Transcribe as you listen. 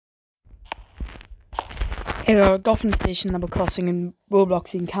Here are Gothlan Station level crossing in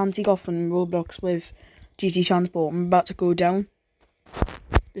Roblox in County Gothlan, Roblox with GT Transport. I'm about to go down.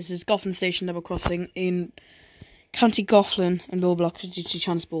 This is Gothlan Station level crossing in County Gothlan in Roblox with GT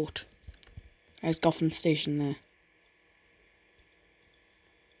Transport. There's Gothlan Station there.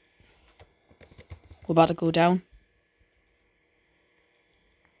 We're about to go down.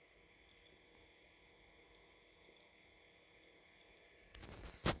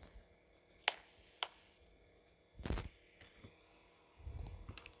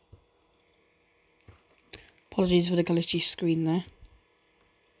 Apologies for the glitchy screen there.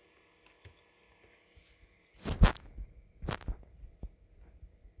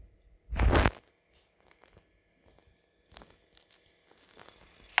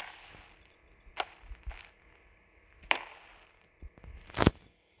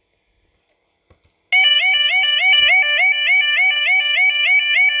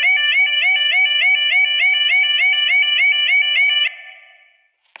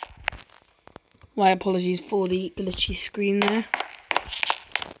 My apologies for the glitchy screen there.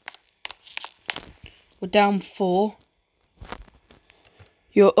 We're down 4.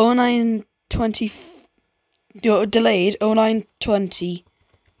 You're delayed 0920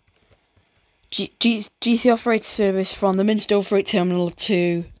 GCR freight service from the Minstow Freight Terminal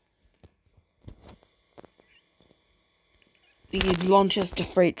to the Launceston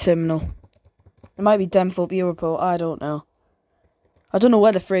Freight Terminal. It might be Denthorpe Europort, I don't know. I don't know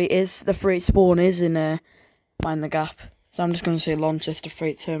where the freight is. The freight spawn is in Mind the Gap. So I'm just going to say Launceston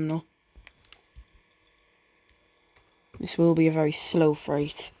Freight Terminal. This will be a very slow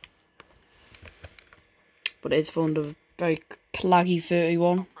freight. But it's found a very claggy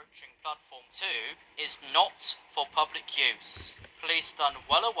 31. Approaching platform 2 is not for public use. Please stand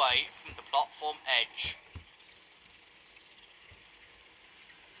well away from the platform edge.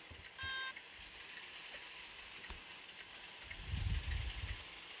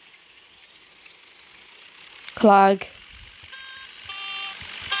 Clag.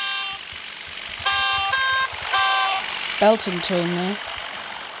 Belton turn there.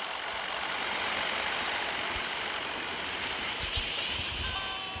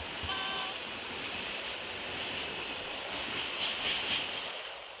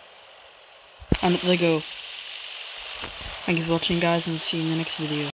 And up they go. Thank you for watching, guys, and see you in the next video.